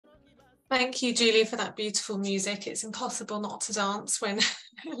Thank you, Julie, for that beautiful music. It's impossible not to dance when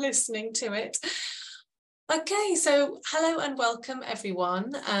listening to it. Okay, so hello and welcome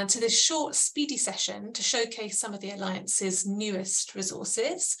everyone to this short, speedy session to showcase some of the Alliance's newest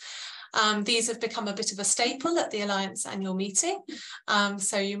resources. These have become a bit of a staple at the Alliance annual meeting,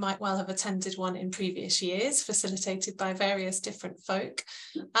 so you might well have attended one in previous years, facilitated by various different folk.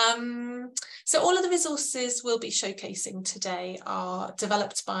 So all of the resources we'll be showcasing today are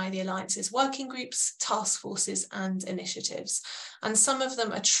developed by the Alliance's working groups, task forces and initiatives. And some of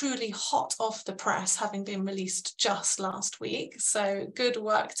them are truly hot off the press, having been released just last week. So good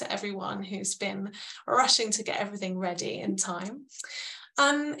work to everyone who's been rushing to get everything ready in time.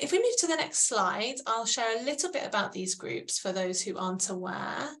 If we move to the next slide, I'll share a little bit about these groups for those who aren't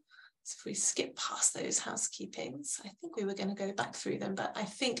aware. So if we skip past those housekeepings, I think we were going to go back through them, but I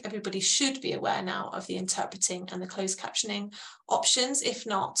think everybody should be aware now of the interpreting and the closed captioning options. If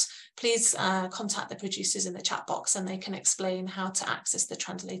not, please contact the producers in the chat box and they can explain how to access the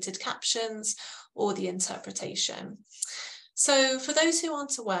translated captions or the interpretation. So for those who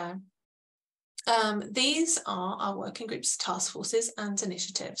aren't aware, these are our working groups, task forces and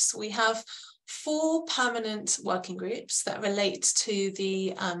initiatives. We have 4 permanent working groups that relate to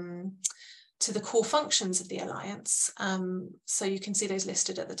the core functions of the Alliance. So you can see those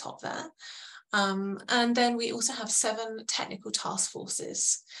listed at the top there. And then we also have 7 technical task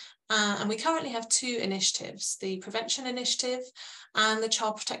forces. And we currently have 2 initiatives, the Prevention Initiative and the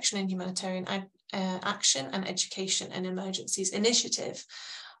Child Protection and Humanitarian Action and Education and Emergencies Initiative.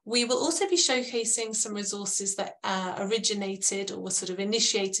 We will also be showcasing some resources that originated or were sort of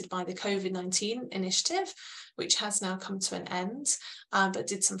initiated by the COVID-19 initiative, which has now come to an end, but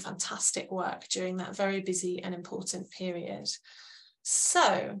did some fantastic work during that very busy and important period.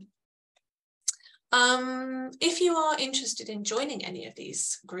 So, if you are interested in joining any of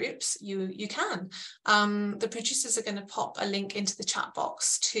these groups, you can. The producers are going to pop a link into the chat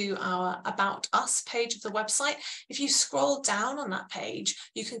box to our About Us page of the website. If you scroll down on that page,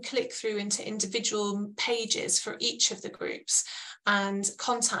 you can click through into individual pages for each of the groups and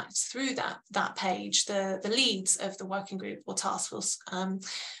contact through that page the leads of the working group or task force,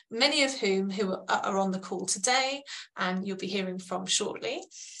 many of whom are on the call today and you'll be hearing from shortly.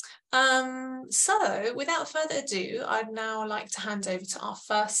 So without further ado, I'd now like to hand over to our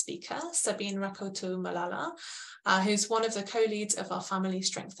first speaker, Sabine Rakoto-Malala, who's one of the co-leads of our Family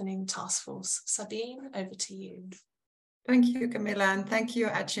Strengthening Task Force. Sabine, over to you. Thank you, Camilla, and thank you,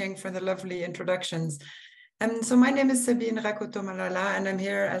 Aching, for the lovely introductions. So my name is Sabine Rakoto-Malala, and I'm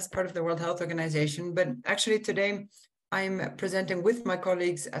here as part of the World Health Organization. But actually today, I'm presenting with my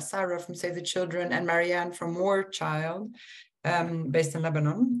colleagues, Sarah from Save the Children and Marianne from War Child, based in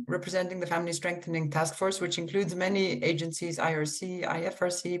Lebanon, representing the Family Strengthening Task Force, which includes many agencies, IRC,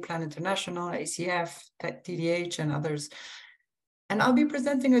 IFRC, Plan International, ACF, TDH, and others. And I'll be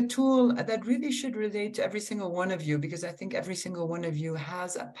presenting a tool that really should relate to every single one of you, because I think every single one of you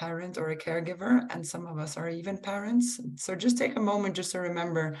has a parent or a caregiver, and some of us are even parents. So just take a moment just to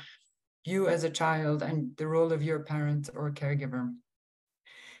remember you as a child and the role of your parent or caregiver.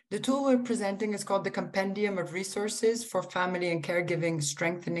 The tool we're presenting is called the Compendium of Resources for Family and Caregiving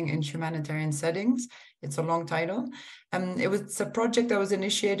Strengthening in Humanitarian Settings. It's a long title. It's a project that was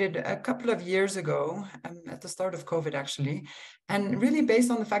initiated a couple of years ago, at the start of COVID, actually, and really based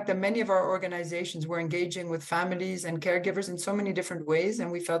on the fact that many of our organizations were engaging with families and caregivers in so many different ways,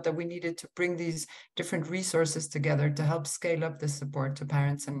 and we felt that we needed to bring these different resources together to help scale up this support to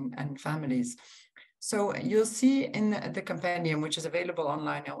parents and families. So you'll see in the compendium, which is available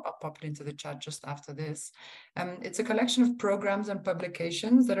online, I'll pop it into the chat just after this. It's a collection of programs and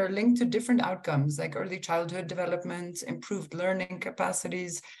publications that are linked to different outcomes like early childhood development, improved learning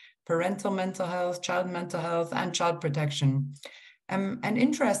capacities, parental mental health, child mental health, and child protection. And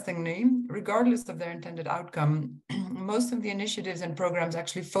interestingly, regardless of their intended outcome, most of the initiatives and programs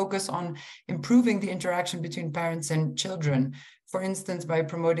actually focus on improving the interaction between parents and children. For instance, by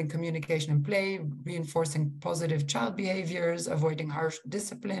promoting communication and play, reinforcing positive child behaviors, avoiding harsh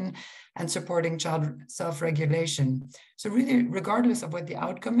discipline, and supporting child self-regulation. So really, regardless of what the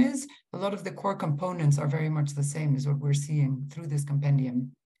outcome is, a lot of the core components are very much the same as what we're seeing through this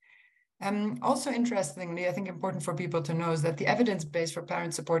compendium. Also interestingly, I think important for people to know is that the evidence base for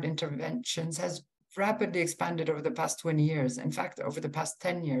parent support interventions has rapidly expanded over the past 20 years. In fact, over the past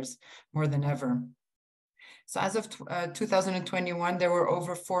 10 years, more than ever. So as of 2021, there were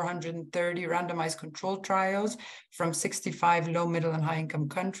over 430 randomized controlled trials from 65 low, middle, and high-income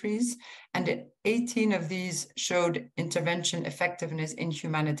countries, and 18 of these showed intervention effectiveness in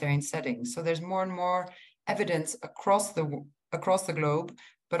humanitarian settings. So there's more and more evidence across the globe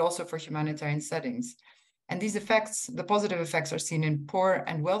but also for humanitarian settings. And these effects, the positive effects, are seen in poor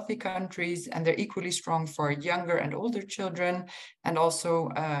and wealthy countries, and they're equally strong for younger and older children. And also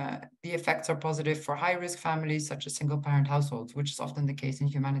the effects are positive for high-risk families, such as single-parent households, which is often the case in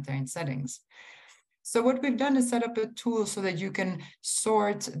humanitarian settings. So what we've done is set up a tool so that you can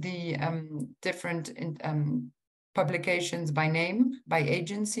sort the different publications by name, by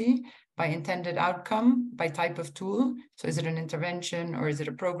agency, by intended outcome, by type of tool. So is it an intervention, or is it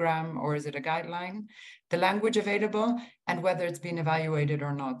a program, or is it a guideline? The language available, and whether it's been evaluated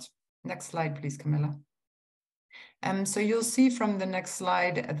or not. Next slide, please, Camilla. So you'll see from the next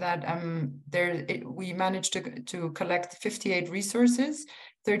slide that we managed to collect 58 resources.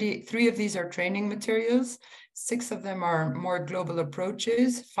 33 of these are training materials, 6 of them are more global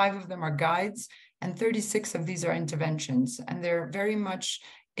approaches, 5 of them are guides, and 36 of these are interventions. And they're very much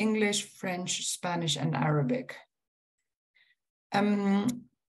English, French, Spanish, and Arabic.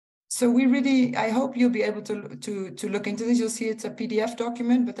 So I hope you'll be able to look into this. You'll see it's a PDF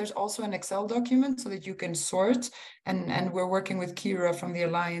document, but there's also an Excel document so that you can sort. And we're working with Kira from the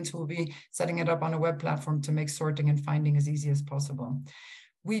Alliance, who will be setting it up on a web platform to make sorting and finding as easy as possible.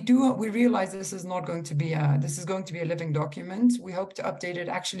 We realize this is going to be a living document. We hope to update it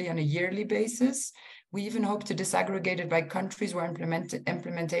actually on a yearly basis. We even hope to disaggregate it by countries where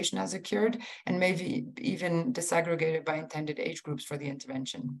implementation has occurred, and maybe even disaggregate it by intended age groups for the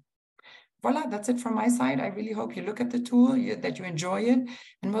intervention. Voila, that's it from my side. I really hope you look at the tool, that you enjoy it.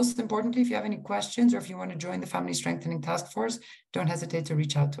 And most importantly, if you have any questions or if you want to join the Family Strengthening Task Force, don't hesitate to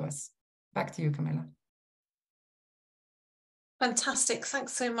reach out to us. Back to you, Camilla. Fantastic.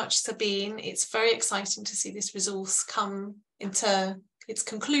 Thanks so much, Sabine. It's very exciting to see this resource come into its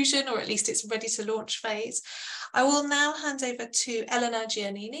conclusion, or at least its ready to launch phase. I will now hand over to Elena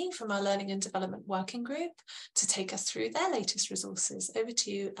Giannini from our Learning and Development Working Group to take us through their latest resources. Over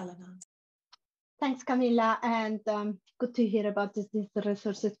to you, Elena. Thanks, Camilla, and good to hear about these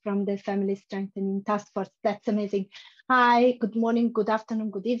resources from the Family Strengthening Task Force. That's amazing. Hi, good morning, good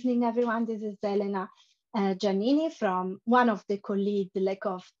afternoon, good evening, everyone. This is Elena Giannini, from one of the co-lead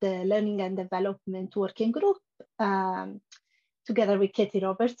of the Learning and Development Working Group. Together with Katie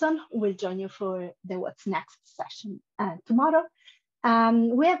Robertson, we'll join you for the What's Next session tomorrow.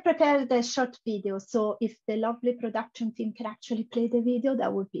 We have prepared a short video, so if the lovely production team can actually play the video,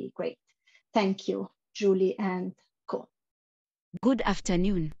 that would be great. Thank you, Julie and Co. Good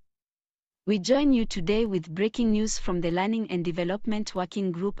afternoon. We join you today with breaking news from the Learning and Development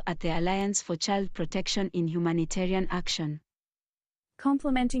Working Group at the Alliance for Child Protection in Humanitarian Action.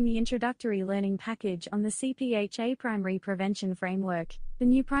 Complementing the introductory learning package on the CPHA Primary Prevention Framework, the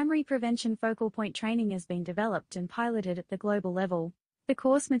new Primary Prevention Focal Point training has been developed and piloted at the global level. The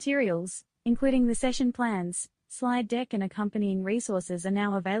course materials, including the session plans, slide deck and accompanying resources, are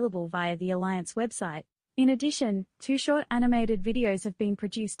now available via the Alliance website. In addition, 2 short animated videos have been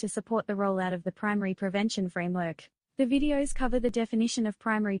produced to support the rollout of the Primary Prevention Framework. The videos cover the definition of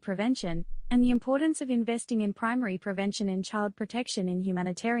primary prevention and the importance of investing in primary prevention in child protection in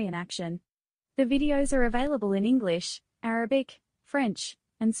humanitarian action. The videos are available in English, Arabic, French,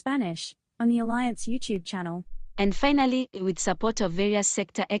 and Spanish on the Alliance YouTube channel. And finally, with support of various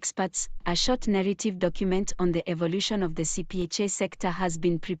sector experts, a short narrative document on the evolution of the CPHA sector has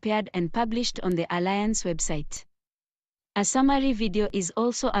been prepared and published on the Alliance website. A summary video is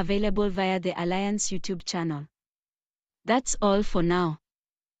also available via the Alliance YouTube channel. That's all for now.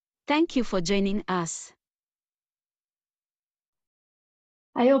 Thank you for joining us.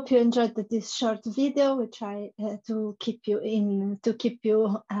 I hope you enjoyed this short video. We try to keep you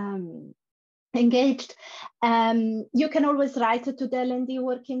engaged. You can always write to the L&D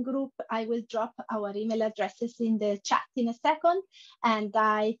working group. I will drop our email addresses in the chat in a second. And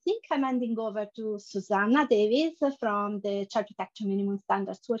I think I'm handing over to Susanna Davies from the Child Protection Minimum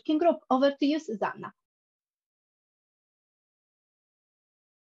Standards Working Group. Over to you, Susanna.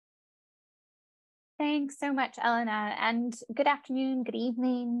 Thanks so much, Elena, and good afternoon, good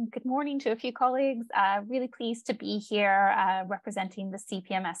evening, good morning to a few colleagues. Really pleased to be here representing the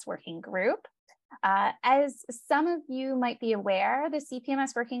CPMS working group. As some of you might be aware, the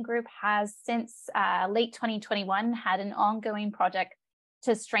CPMS working group has since late 2021 had an ongoing project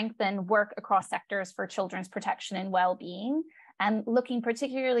to strengthen work across sectors for children's protection and well-being, and looking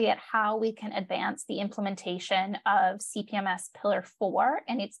particularly at how we can advance the implementation of CPMS Pillar 4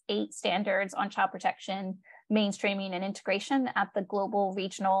 and its 8 standards on child protection, mainstreaming, and integration at the global,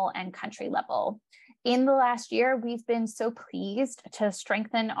 regional, and country level. In the last year, we've been so pleased to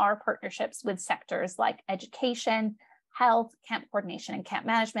strengthen our partnerships with sectors like education, health, camp coordination and camp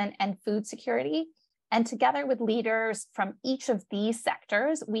management, and food security. And together with leaders from each of these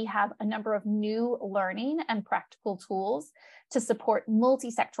sectors, we have a number of new learning and practical tools to support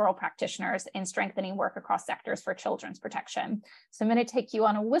multi-sectoral practitioners in strengthening work across sectors for children's protection. So I'm going to take you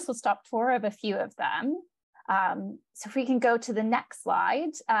on a whistle-stop tour of a few of them. So if we can go to the next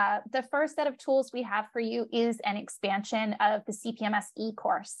slide, the first set of tools we have for you is an expansion of the CPMS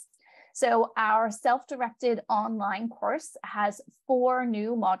e-course. So our self-directed online course has 4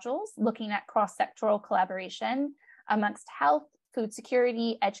 new modules looking at cross-sectoral collaboration amongst health, food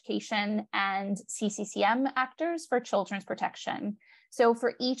security, education, and CCCM actors for children's protection. So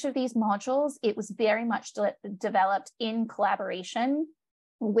for each of these modules, it was very much developed in collaboration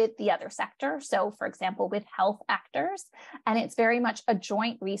with the other sector. So for example, with health actors, and it's very much a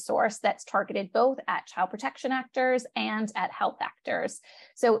joint resource that's targeted both at child protection actors and at health actors.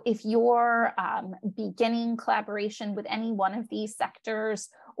 So if you're beginning collaboration with any one of these sectors,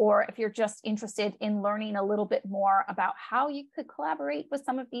 or if you're just interested in learning a little bit more about how you could collaborate with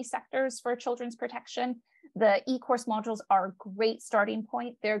some of these sectors for children's protection, the e-course modules are a great starting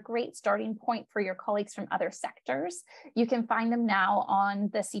point. They're a great starting point for your colleagues from other sectors. You can find them now on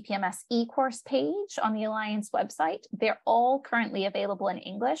the CPMS e-course page on the Alliance website. They're all currently available in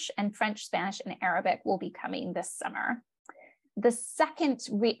English, and French, Spanish, and Arabic will be coming this summer. The second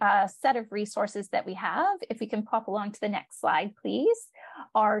set of resources that we have, if we can pop along to the next slide, please,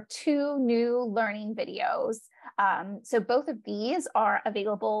 are 2 new learning videos. So both of these are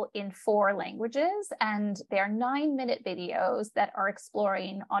available in 4 languages, and they're 9-minute videos that are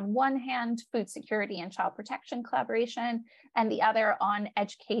exploring, on one hand, food security and child protection collaboration, and the other on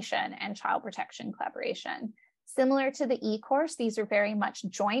education and child protection collaboration. Similar to the e-course, these are very much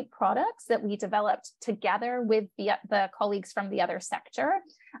joint products that we developed together with the colleagues from the other sector,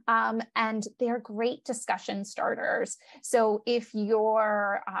 and they're great discussion starters. So if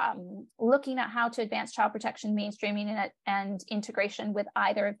you're looking at how to advance child protection mainstreaming and integration with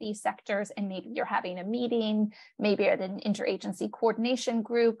either of these sectors, and maybe you're having a meeting, maybe at an interagency coordination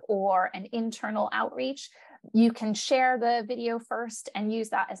group or an internal outreach, you can share the video first and use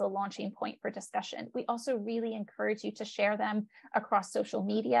that as a launching point for discussion. We also really encourage you to share them across social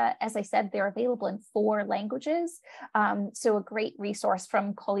media. As I said, they're available in 4 languages, so a great resource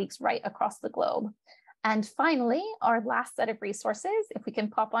from colleagues right across the globe. And finally, our last set of resources, if we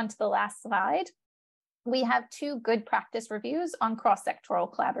can pop onto the last slide, we have 2 good practice reviews on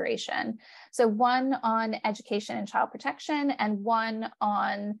cross-sectoral collaboration. So one on education and child protection, and one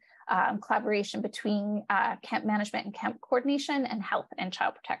on collaboration between camp management and camp coordination, and health and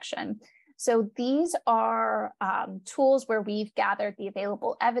child protection. So these are tools where we've gathered the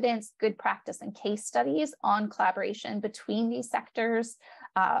available evidence, good practice, and case studies on collaboration between these sectors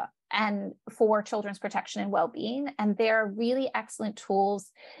and for children's protection and well-being. And they're really excellent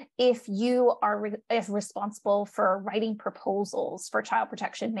tools if you are responsible for writing proposals for child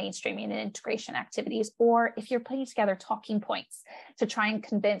protection, mainstreaming, and integration activities, or if you're putting together talking points to try and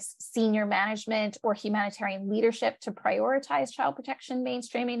convince senior management or humanitarian leadership to prioritize child protection,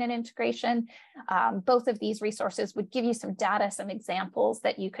 mainstreaming, and integration. Both of these resources would give you some data, some examples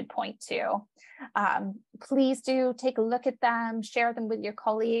that you could point to. Please do take a look at them, share them with your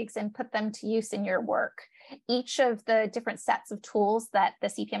colleagues, and put them to use in your work. Each of the different sets of tools that the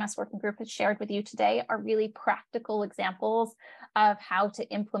CPMS Working Group has shared with you today are really practical examples of how to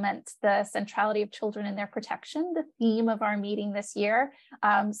implement the centrality of children in their protection, the theme of our meeting this year.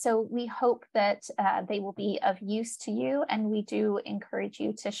 So we hope that they will be of use to you, and we do encourage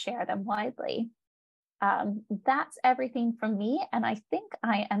you to share them widely. That's everything from me, and I think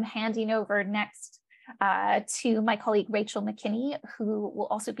I am handing over next to my colleague Rachel McKinney, who will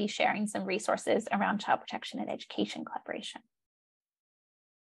also be sharing some resources around child protection and education collaboration.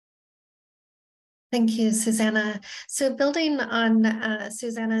 Thank you, Susanna. So building on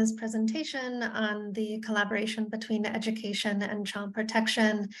Susanna's presentation on the collaboration between education and child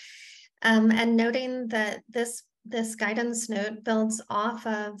protection, and noting that this guidance note builds off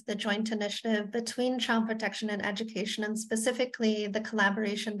of the joint initiative between child protection and education, and specifically the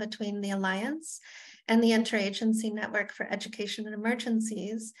collaboration between the Alliance and the Interagency Network for Education and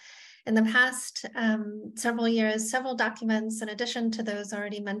Emergencies. In the past several years, several documents, in addition to those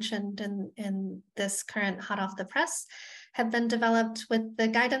already mentioned in this current hot off the press, have been developed with the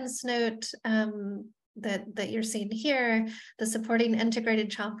guidance note that you're seeing here, the Supporting Integrated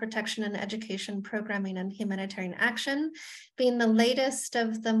Child Protection and Education Programming and Humanitarian Action, being the latest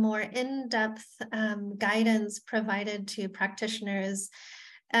of the more in-depth guidance provided to practitioners,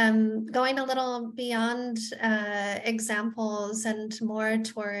 going a little beyond examples and more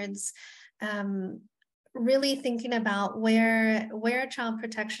towards really thinking about where child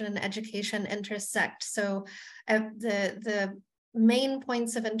protection and education intersect. So the main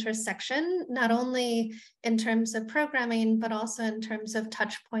points of intersection, not only in terms of programming, but also in terms of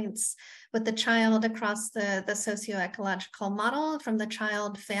touch points with the child across the socio-ecological model, from the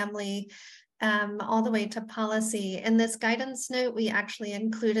child, family, all the way to policy. In this guidance note, we actually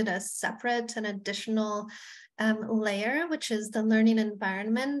included a separate and additional layer, which is the learning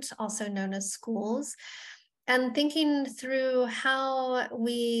environment, also known as schools, and thinking through how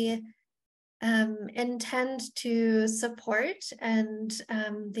we intend to support and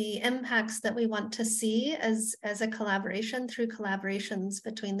the impacts that we want to see as a collaboration through collaborations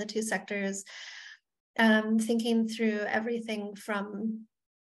between the two sectors, thinking through everything from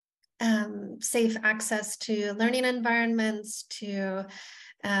safe access to learning environments to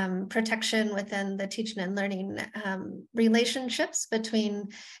protection within the teaching and learning relationships between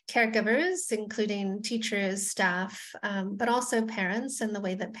caregivers, including teachers, staff, but also parents, and the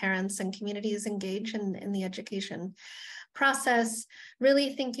way that parents and communities engage in the education process,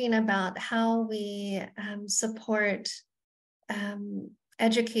 really thinking about how we support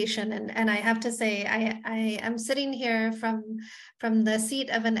education. And I have to say, I am sitting here from the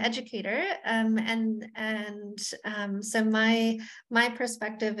seat of an educator, so my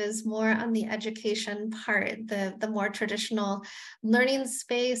perspective is more on the education part, the more traditional learning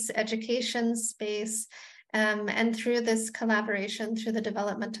space, education space. And through this collaboration, through the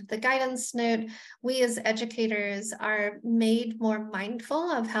development of the guidance note, we as educators are made more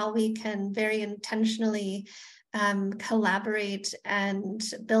mindful of how we can very intentionally collaborate and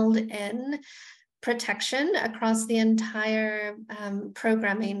build in protection across the entire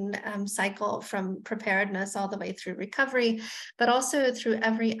programming cycle, from preparedness all the way through recovery, but also through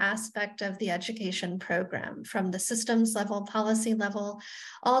every aspect of the education program, from the systems level, policy level,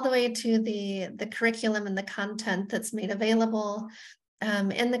 all the way to the curriculum and the content that's made available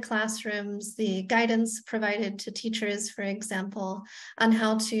in the classrooms, the guidance provided to teachers, for example, on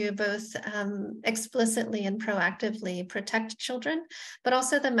how to both explicitly and proactively protect children, but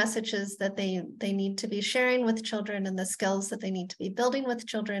also the messages that they need to be sharing with children and the skills that they need to be building with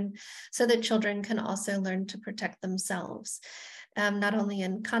children, so that children can also learn to protect themselves, not only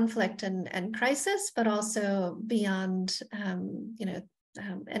in conflict and crisis, but also beyond,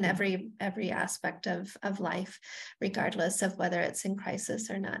 in every aspect of life, regardless of whether it's in crisis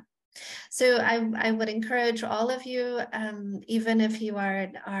or not. So I would encourage all of you, even if you are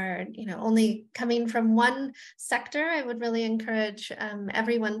only coming from one sector, I would really encourage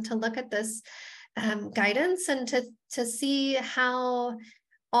everyone to look at this guidance and to see how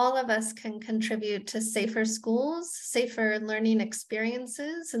all of us can contribute to safer schools, safer learning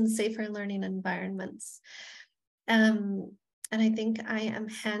experiences, and safer learning environments. And I think I am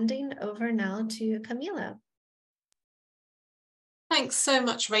handing over now to Camila. Thanks so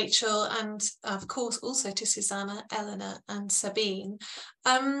much, Rachel, and of course also to Susanna, Eleanor and Sabine.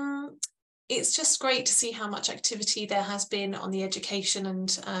 It's just great to see how much activity there has been on the education and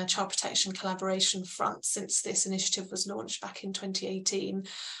child protection collaboration front since this initiative was launched back in 2018.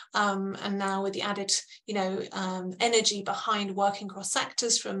 And now with the added, energy behind working across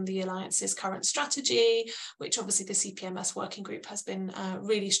sectors from the Alliance's current strategy, which obviously the CPMS working group has been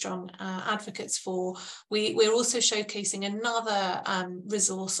really strong advocates for. We're also showcasing another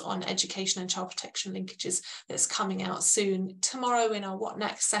resource on education and child protection linkages that's coming out soon tomorrow in our What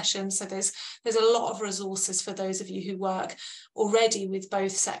Next session. So there's a lot of resources for those of you who work already with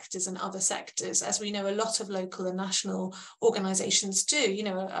both sectors and other sectors. As we know, a lot of local and national organisations do.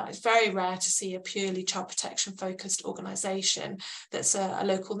 It's very rare to see a purely child protection focused organisation that's a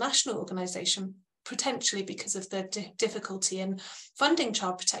local national organisation, potentially because of the difficulty in funding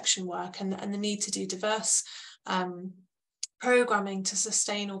child protection work and the need to do diverse programming to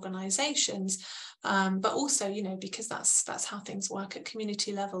sustain organisations, but also, because that's how things work at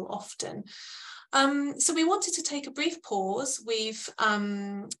community level often. So we wanted to take a brief pause. We've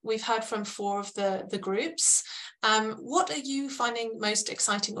heard from 4 of the groups. What are you finding most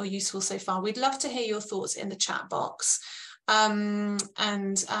exciting or useful so far? We'd love to hear your thoughts in the chat box.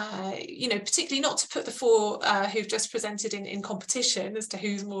 Particularly not to put the 4 who've just presented in competition as to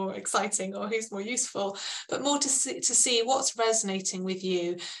who's more exciting or who's more useful, but more to see what's resonating with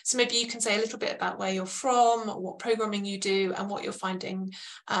you. So maybe you can say a little bit about where you're from, what programming you do, and what you're finding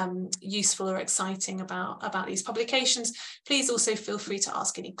useful or exciting about these publications. Please also feel free to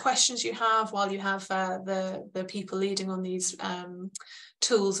ask any questions you have while you have the people leading on these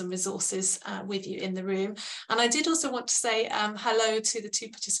tools and resources with you in the room. And I did also want to say hello to the 2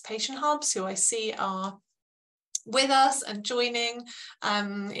 participation hubs who I see are with us and joining.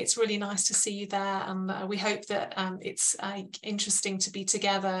 It's really nice to see you there, and we hope that it's interesting to be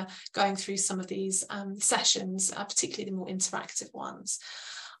together going through some of these sessions, particularly the more interactive ones.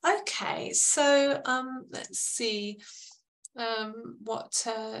 Okay, so let's see what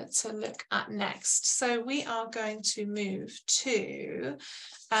to look at next. So we are going to move to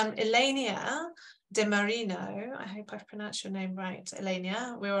Elenia De Marino, I hope I've pronounced your name right,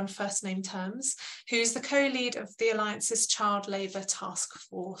 Elenia, we're on first name terms, who's the co-lead of the Alliance's Child Labour Task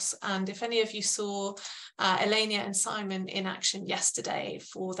Force. And if any of you saw Elenia and Simon in action yesterday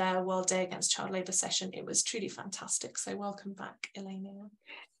for their World Day Against Child Labour session, it was truly fantastic. So welcome back, Elenia.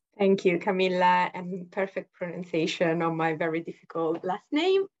 Thank you, Camilla, and perfect pronunciation of my very difficult last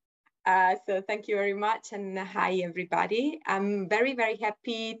name. So thank you very much, and hi everybody. I'm very, very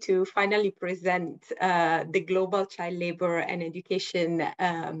happy to finally present the Global Child Labor and Education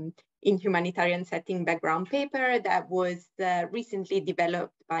in Humanitarian Setting background paper that was recently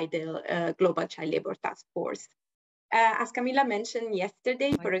developed by the Global Child Labor Task Force. As Camilla mentioned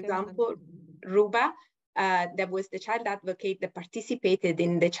yesterday, for example, Ruba, that was the child advocate that participated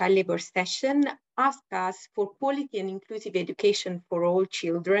in the child labor session, asked us for quality and inclusive education for all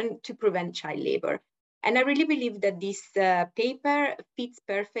children to prevent child labor. And I really believe that this paper fits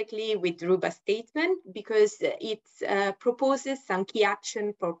perfectly with Ruba's statement, because it proposes some key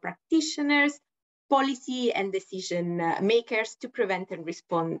action for practitioners, policy and decision makers to prevent and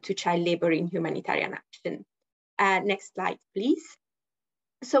respond to child labor in humanitarian action. Next slide, please.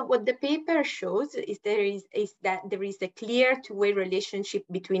 So what the paper shows is that there is a clear two-way relationship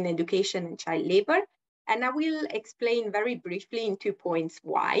between education and child labor. And I will explain very briefly in 2 points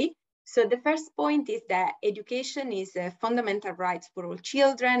why. So the first point is that education is a fundamental right for all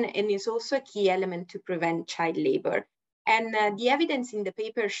children and is also a key element to prevent child labor. And the evidence in the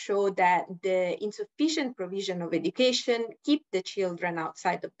paper show that the insufficient provision of education keep the children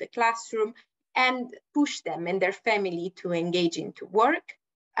outside of the classroom and push them and their family to engage into work.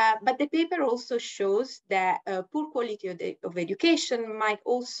 But the paper also shows that poor quality of education might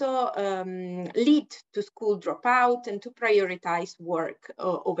also lead to school dropout and to prioritize work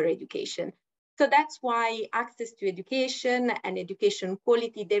over education. So that's why access to education and education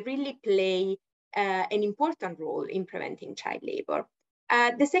quality, they really play an important role in preventing child labor.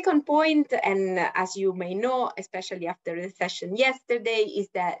 The second point, and as you may know, especially after the session yesterday, is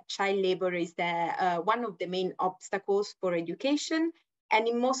that child labor is one of the main obstacles for education. And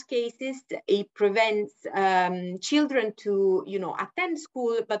in most cases, it prevents children to, attend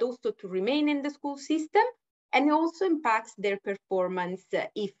school, but also to remain in the school system. And it also impacts their performance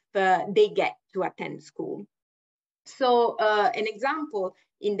if they get to attend school. So an example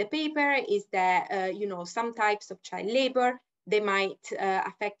in the paper is that, some types of child labor, they might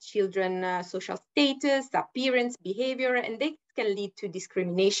affect children's social status, appearance, behavior, and they can lead to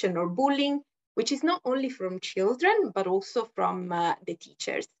discrimination or bullying, which is not only from children, but also from the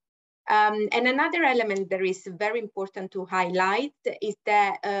teachers. And another element that is very important to highlight is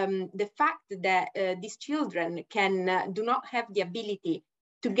that the fact that these children do not have the ability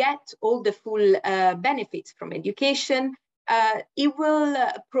to get all the full benefits from education, it will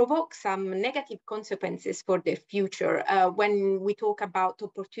provoke some negative consequences for their future when we talk about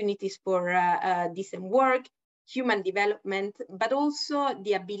opportunities for decent work, human development, but also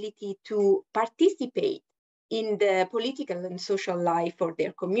the ability to participate in the political and social life of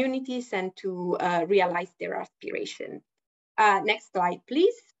their communities and to realize their aspirations. Next slide,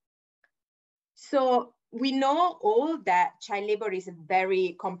 please. So we know all that child labor is a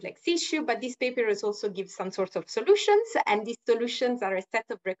very complex issue, but this paper also gives some sorts of solutions, and these solutions are a set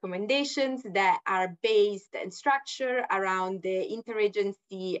of recommendations that are based and structured around the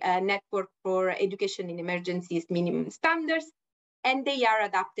Interagency Network for Education in Emergencies Minimum Standards, and they are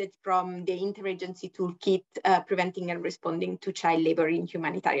adapted from the Interagency Toolkit Preventing and Responding to Child Labor in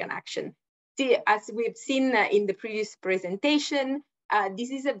Humanitarian Action. See, as we've seen in the previous presentation,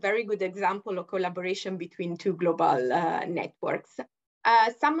 this is a very good example of collaboration between two global networks.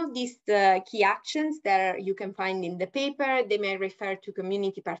 Some of these key actions that you can find in the paper, they may refer to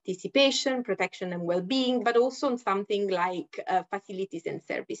community participation, protection and well-being, but also on something like facilities and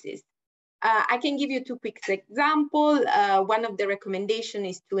services. I can give you two quick examples. One of the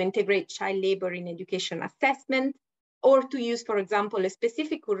recommendations is to integrate child labor in education assessment, or to use, for example, a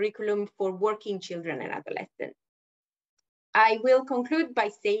specific curriculum for working children and adolescents. I will conclude by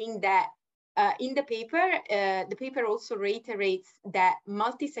saying that in the paper also reiterates that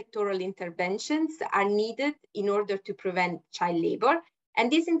multi-sectoral interventions are needed in order to prevent child labor.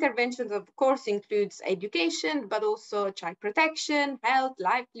 And these interventions, of course, includes education, but also child protection, health,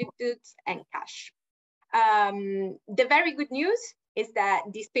 livelihoods, and cash. The very good news is that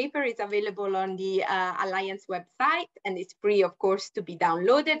this paper is available on the Alliance website, and it's free, of course, to be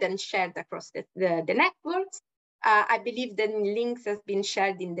downloaded and shared across the networks. I believe the links has been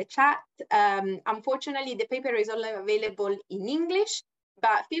shared in the chat. Unfortunately, the paper is only available in English,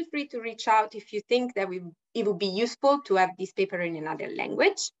 but feel free to reach out if you think that it would be useful to have this paper in another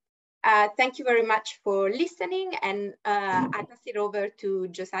language. Thank you very much for listening, and I pass it over to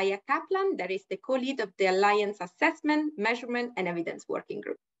Josiah Kaplan, that is the co-lead of the Alliance Assessment, Measurement and Evidence Working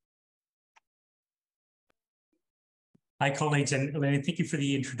Group. Hi, colleagues, and thank you for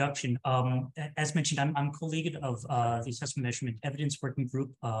the introduction. As mentioned, I'm co-lead of the Assessment, Measurement, Evidence Working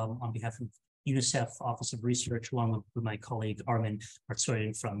Group on behalf of UNICEF Office of Research, along with my colleague Armin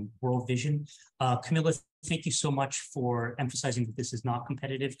Martsoyan from World Vision. Camilla, thank you so much for emphasizing that this is not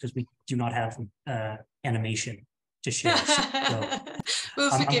competitive, because we do not have animation to share. So,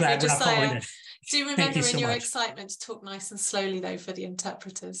 we'll forgive you, Josiah. Do you remember in your much. Excitement to talk nice and slowly, though, for the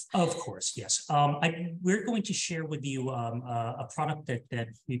interpreters? Of course, yes. We're going to share with you a product that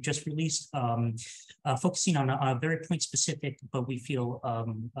we've just released, focusing on a very point-specific, but we feel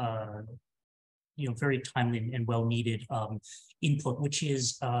very timely and well-needed input, which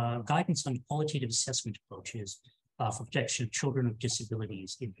is guidance on qualitative assessment approaches for protection of children with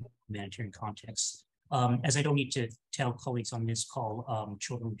disabilities in humanitarian contexts. As I don't need to tell colleagues on this call,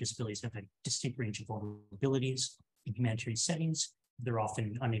 children with disabilities have a distinct range of vulnerabilities in humanitarian settings. They're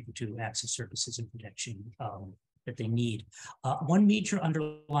often unable to access services and protection that they need. One major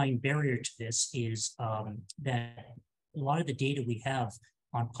underlying barrier to this is that a lot of the data we have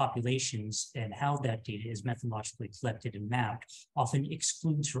on populations and how that data is methodologically collected and mapped often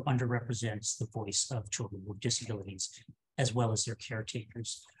excludes or underrepresents the voice of children with disabilities, as well as their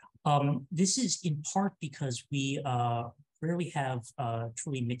caretakers. This is in part because we rarely have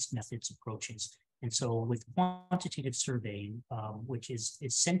truly mixed methods approaches. And so with quantitative surveying, which is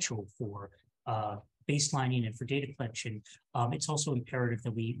essential for baselining and for data collection, it's also imperative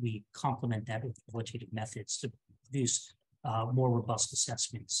that we complement that with qualitative methods to produce more robust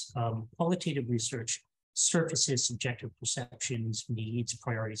assessments. Qualitative research surfaces subjective perceptions, needs,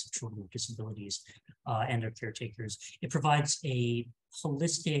 priorities of children with disabilities and their caretakers. It provides a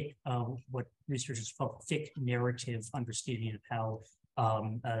holistic, what researchers call thick narrative understanding of how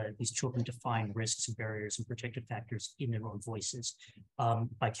these children define risks and barriers and protective factors in their own voices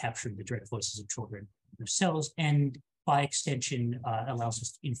by capturing the direct voices of children themselves, and by extension allows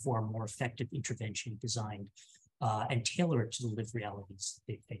us to inform more effective intervention designed and tailor it to the lived realities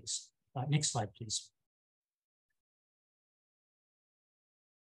they face. Next slide, please.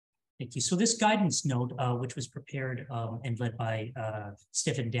 Thank you. So this guidance note, which was prepared and led by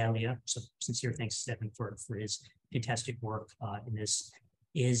Stefan Dahlia, so sincere thanks to Stefan for his fantastic work in this,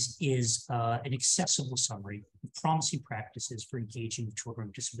 is an accessible summary of promising practices for engaging with children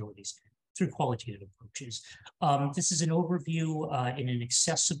with disabilities through qualitative approaches. This is an overview in an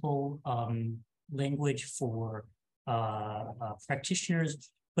accessible language for practitioners,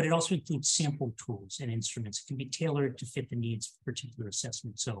 but it also includes sample tools and instruments that can be tailored to fit the needs of particular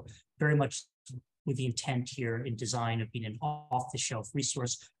assessment. So very much with the intent here in design of being an off-the-shelf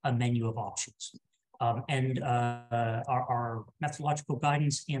resource, a menu of options. Our methodological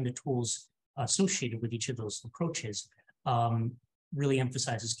guidance and the tools associated with each of those approaches really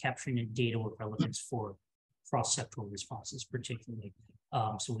emphasizes capturing data with relevance for cross-sectoral responses, particularly.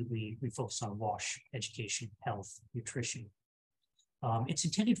 So we focus on WASH, education, health, nutrition. It's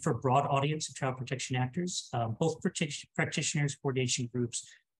intended for a broad audience of child protection actors, both practitioners, coordination groups,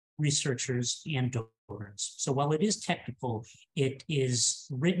 researchers, and donors. So while it is technical, it is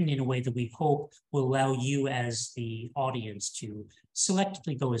written in a way that we hope will allow you as the audience to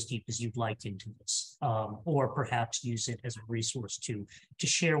selectively go as deep as you'd like into this, or perhaps use it as a resource to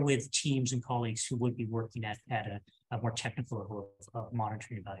share with teams and colleagues who would be working at a more technical level of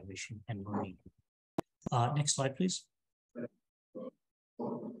monitoring, evaluation, and learning. Next slide, please.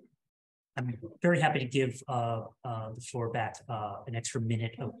 I'm very happy to give the floor back an extra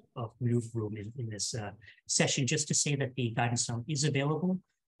minute of move room in this session, just to say that the guidance note is available.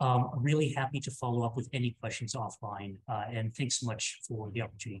 Really happy to follow up with any questions offline, and thanks so much for the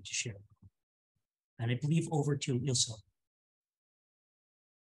opportunity to share. And I believe over to Ilse.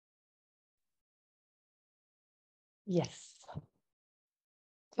 Yes.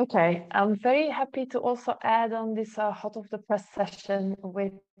 Okay, I'm very happy to also add on this hot off the press session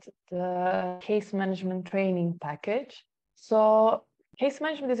with the case management training package. So case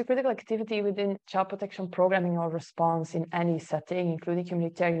management is a critical activity within child protection programming or response in any setting, including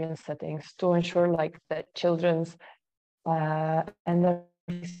humanitarian settings, to ensure like that children's and their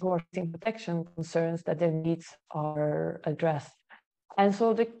who are facing protection concerns that their needs are addressed. And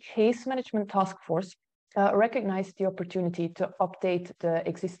so the case management task force recognized the opportunity to update the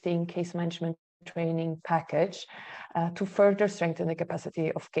existing case management training package to further strengthen the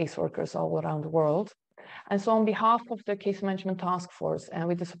capacity of caseworkers all around the world. And so on behalf of the Case Management Task Force and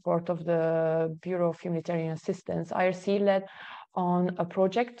with the support of the Bureau of Humanitarian Assistance, IRC led on a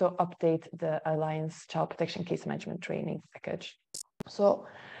project to update the Alliance Child Protection Case Management Training package. So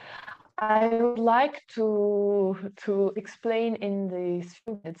I would like to explain in these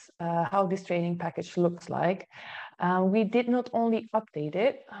few minutes how this training package looks like. We did not only update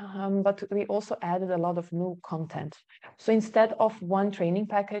it, but we also added a lot of new content. So instead of one training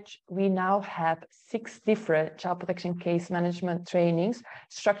package, we now have 6 different child protection case management trainings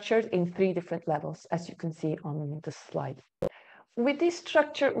structured in 3 different levels, as you can see on the slide. With this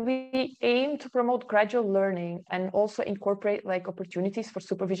structure, we aim to promote gradual learning and also incorporate opportunities for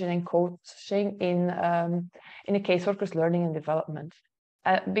supervision and coaching in a caseworker's learning and development.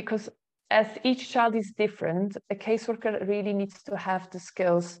 Because as each child is different, a caseworker really needs to have the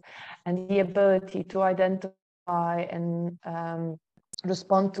skills and the ability to identify and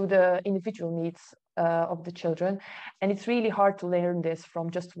respond to the individual needs of the children. And it's really hard to learn this from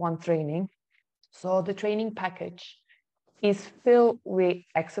just one training. So the training package is filled with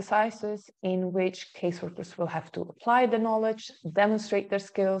exercises in which caseworkers will have to apply the knowledge, demonstrate their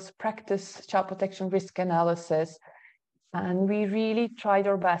skills, practice child protection risk analysis. And we really tried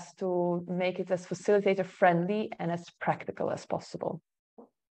our best to make it as facilitator friendly and as practical as possible.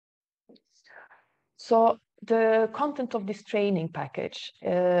 So the content of this training package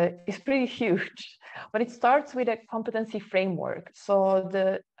is pretty huge, but it starts with a competency framework. So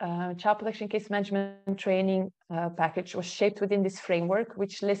the child protection case management training package was shaped within this framework,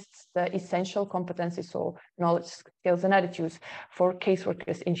 which lists the essential competencies, so knowledge, skills, and attitudes for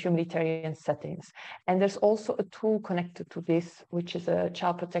caseworkers in humanitarian settings. And there's also a tool connected to this, which is a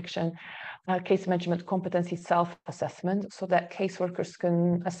child protection case management competency self-assessment, so that caseworkers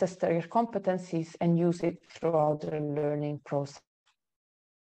can assess their competencies and use it throughout their learning process.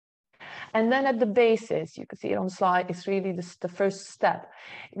 And then at the basis, you can see it on the slide, is really the first step.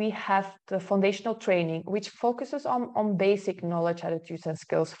 We have the foundational training, which focuses on basic knowledge, attitudes, and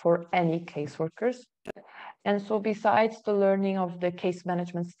skills for any caseworkers. And so besides the learning of the case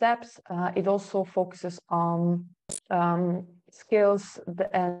management steps, it also focuses on skills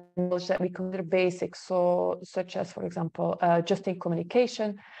and knowledge that we consider basic, so such as, for example, just in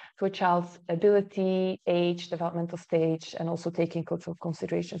communication to a child's ability, age, developmental stage, and also taking cultural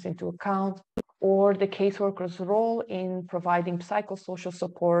considerations into account, or the caseworker's role in providing psychosocial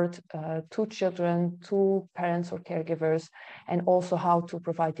support to children, to parents or caregivers, and also how to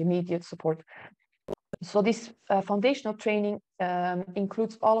provide immediate support. So this foundational training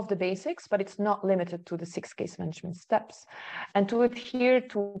includes all of the basics, but it's not limited to the 6 case management steps. And to adhere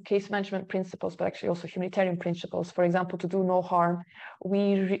to case management principles, but actually also humanitarian principles, for example, to do no harm,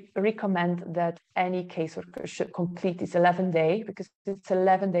 we recommend that any caseworker should complete this 11-day, because it's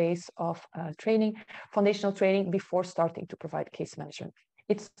 11 days of training, foundational training, before starting to provide case management.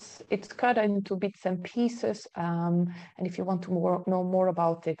 It's cut into bits and pieces, and if you want to know more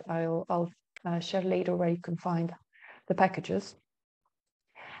about it, I'll share later where you can find the packages.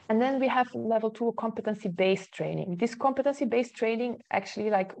 And then we have level 2 competency-based training. This competency-based training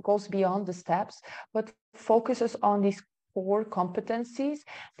actually goes beyond the steps, but focuses on these core competencies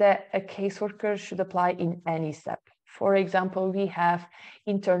that a caseworker should apply in any step. For example, we have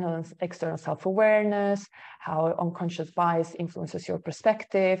internal and external self-awareness, how unconscious bias influences your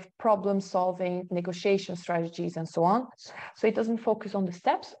perspective, problem solving, negotiation strategies, and so on. So it doesn't focus on the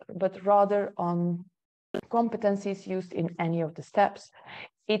steps, but rather on competencies used in any of the steps.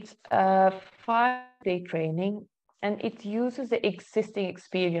 It's a 5-day training, and it uses the existing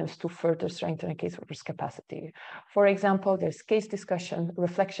experience to further strengthen a caseworker's capacity. For example, there's case discussion,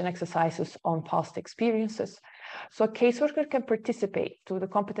 reflection exercises on past experiences. So a caseworker can participate to the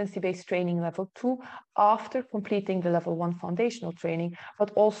competency-based training level 2 after completing the level 1 foundational training, but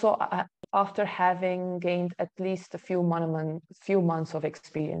also after having gained at least a few months of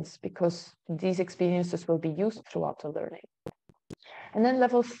experience, because these experiences will be used throughout the learning. And then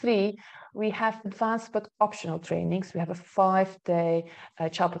level 3, we have advanced but optional trainings. We have a 5-day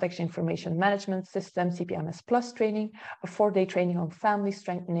child protection information management system, CPMS Plus training, a 4-day training on family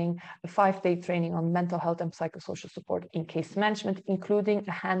strengthening, a 5-day training on mental health and psychosocial support in case management, including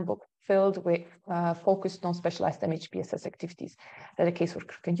a handbook filled with focused non-specialized MHPSS activities that a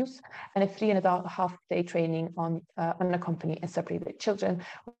caseworker can use, and a 3.5-day training on unaccompanied and separated children,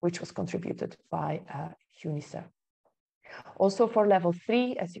 which was contributed by UNICEF. Also for level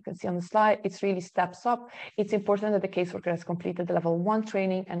 3, as you can see on the slide, it's really steps up. It's important that the caseworker has completed the level 1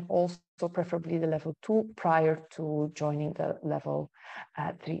 training and also preferably the level 2 prior to joining the level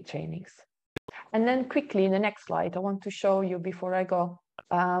 3 trainings. And then quickly in the next slide, I want to show you before I go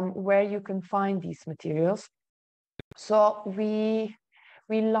where you can find these materials. So we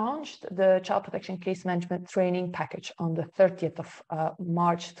launched the Child Protection Case Management Training Package on the 30th of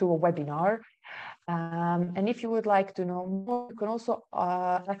March through a webinar. And if you would like to know more, you can also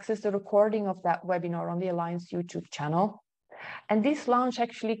access the recording of that webinar on the Alliance YouTube channel. And this launch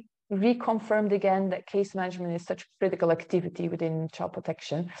actually reconfirmed again that case management is such a critical activity within child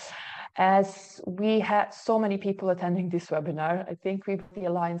protection. As we had so many people attending this webinar, I think we were the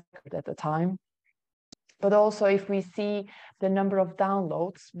Alliance at the time. But also if we see the number of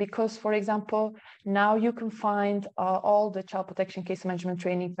downloads, because for example, now you can find all the child protection case management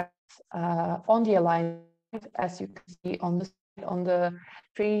training on the Alliance, as you can see on the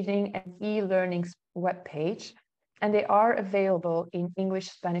training and e-learnings webpage, and they are available in English,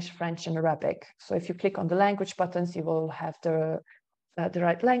 Spanish, French, and Arabic. So if you click on the language buttons, you will have the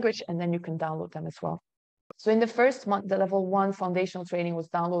right language, and then you can download them as well. So in the first month, the level 1 foundational training was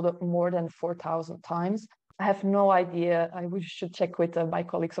downloaded more than 4,000 times. I have no idea. I should check with my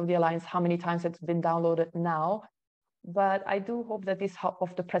colleagues of the Alliance how many times it's been downloaded now. But I do hope that this Hub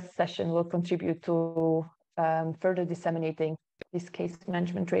of the Press session will contribute to further disseminating this case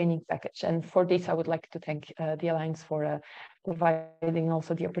management training package. And for this, I would like to thank the Alliance for providing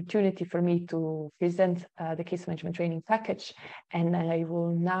also the opportunity for me to present the case management training package. And I will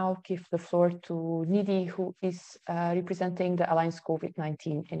now give the floor to Nidhi, who is representing the Alliance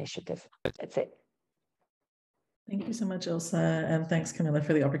COVID-19 initiative. That's it. Thank you so much, Ilse, and thanks, Camilla,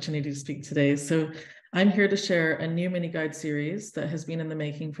 for the opportunity to speak today. So I'm here to share a new mini guide series that has been in the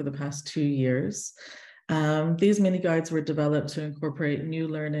making for the past 2 years. These mini guides were developed to incorporate new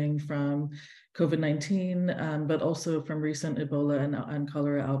learning from COVID-19, but also from recent Ebola and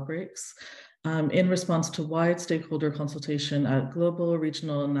cholera outbreaks in response to wide stakeholder consultation at global,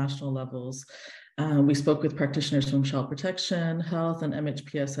 regional, and national levels. We spoke with practitioners from child protection, health, and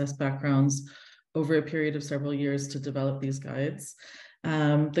MHPSS backgrounds over a period of several years to develop these guides.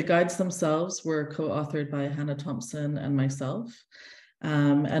 The guides themselves were co-authored by Hannah Thompson and myself,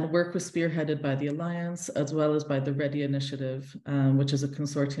 and work was spearheaded by the Alliance as well as by the READY Initiative, which is a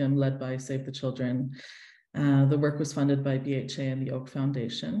consortium led by Save the Children. The work was funded by BHA and the Oak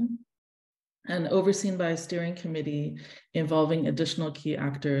Foundation, and overseen by a steering committee involving additional key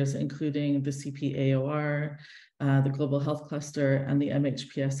actors, including the CPAOR, the Global Health Cluster, and the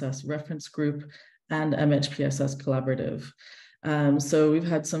MHPSS Reference Group, and MHPSS Collaborative. So we've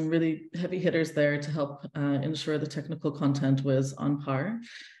had some really heavy hitters there to help ensure the technical content was on par.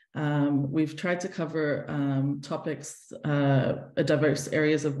 We've tried to cover topics, diverse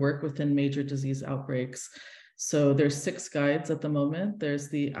areas of work within major disease outbreaks. So there's 6 guides at the moment. There's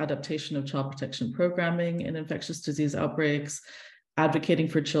the adaptation of child protection programming in infectious disease outbreaks, advocating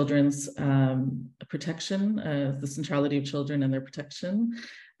for children's protection, the centrality of children and their protection,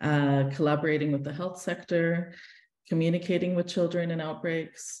 collaborating with the health sector, communicating with children in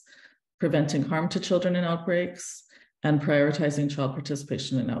outbreaks, preventing harm to children in outbreaks, and prioritizing child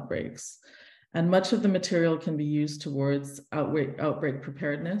participation in outbreaks. And much of the material can be used towards outbreak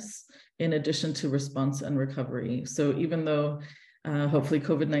preparedness, in addition to response and recovery. So even though hopefully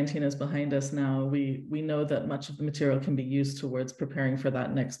COVID-19 is behind us now, we know that much of the material can be used towards preparing for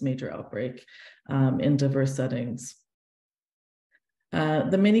that next major outbreak in diverse settings.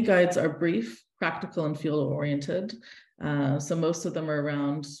 The mini guides are brief, practical, and field-oriented. So most of them are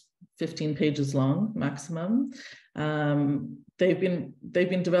around 15 pages long, maximum. They've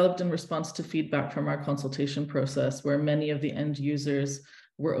been developed in response to feedback from our consultation process, where many of the end users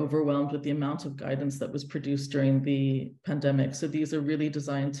were overwhelmed with the amount of guidance that was produced during the pandemic. So these are really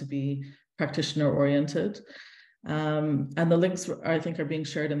designed to be practitioner-oriented. And the links, I think, are being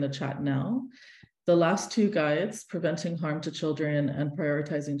shared in the chat now. The last 2 guides, Preventing Harm to Children and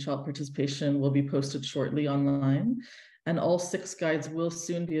Prioritizing Child Participation, will be posted shortly online. And all 6 guides will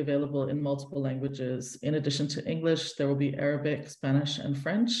soon be available in multiple languages. In addition to English, there will be Arabic, Spanish, and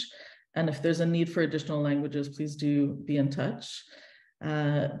French. And if there's a need for additional languages, please do be in touch.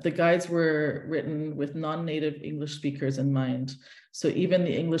 The guides were written with non-native English speakers in mind. So even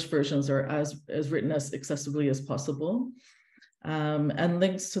the English versions are as written as accessibly as possible. And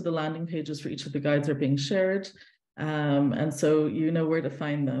links to the landing pages for each of the guides are being shared. And so you know where to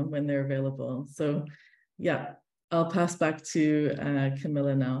find them when they're available. So yeah, I'll pass back to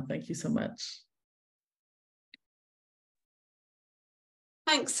Camilla now. Thank you so much.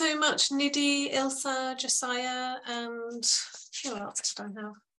 Thanks so much, Nidhi, Ilsa, Josiah, and who else did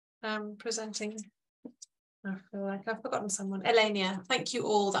I have presenting? I feel like I've forgotten someone. Elenia, thank you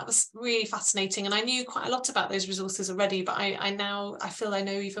all. That was really fascinating. And I knew quite a lot about those resources already, but I feel I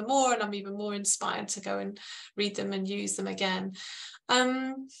know even more, and I'm even more inspired to go and read them and use them again.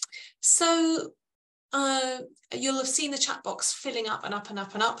 You'll have seen the chat box filling up and up and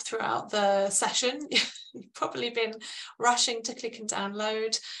up and up throughout the session. You've probably been rushing to click and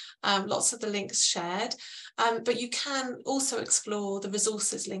download lots of the links shared, but you can also explore the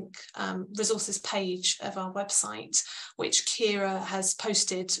resources link, resources page of our website, which Kira has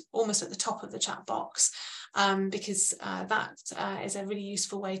posted almost at the top of the chat box. Because that is a really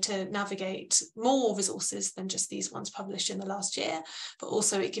useful way to navigate more resources than just these ones published in the last year, but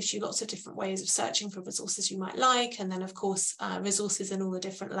also it gives you lots of different ways of searching for resources you might like, and then of course resources in all the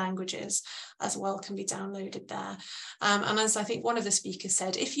different languages as well can be downloaded there. And as I think one of the speakers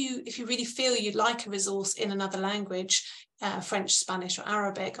said, if you really feel you'd like a resource in another language, French, Spanish or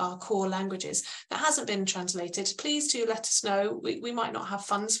Arabic, our core languages, that hasn't been translated, please do let us know. We might not have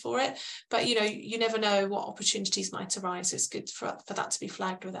funds for it, but you never know what opportunities might arise. It's good for that to be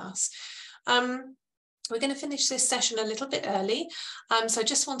flagged with us. We're going to finish this session a little bit early, so I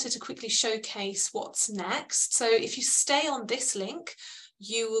just wanted to quickly showcase what's next. So if you stay on this link,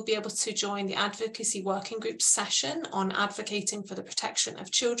 you will be able to join the Advocacy Working Group session on advocating for the protection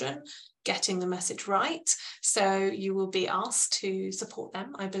of children, getting the message right. So you will be asked to support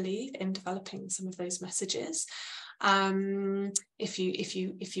them, I believe, in developing some of those messages. If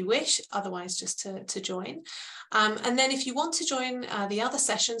you wish, otherwise just to join. And then if you want to join the other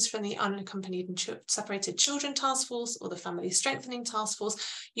sessions from the Unaccompanied and Separated Children Task Force or the Family Strengthening Task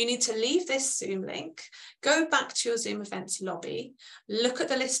Force, you need to leave this Zoom link, go back to your Zoom events lobby, look at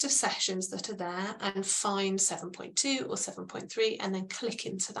the list of sessions that are there and find 7.2 or 7.3 and then click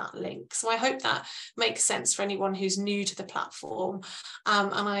into that link. So I hope that makes sense for anyone who's new to the platform.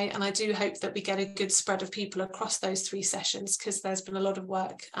 And I do hope that we get a good spread of people across those 3 sessions, because there's been a lot of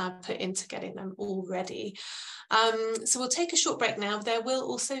work put into getting them all ready. So we'll take a short break now. There will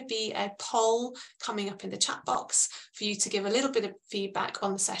also be a poll coming up in the chat box for you to give a little bit of feedback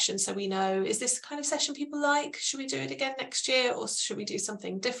on the session, so we know, is this the kind of session people like? Should we do it again next year, or should we do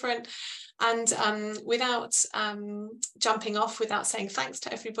something different? And without jumping off, without saying thanks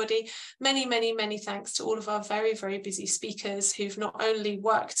to everybody, many thanks to all of our very, very busy speakers who've not only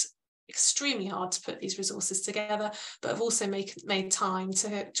worked extremely hard to put these resources together, but have also made time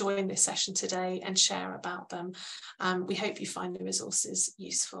to join this session today and share about them. We hope you find the resources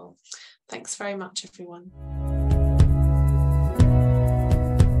useful. Thanks very much, everyone.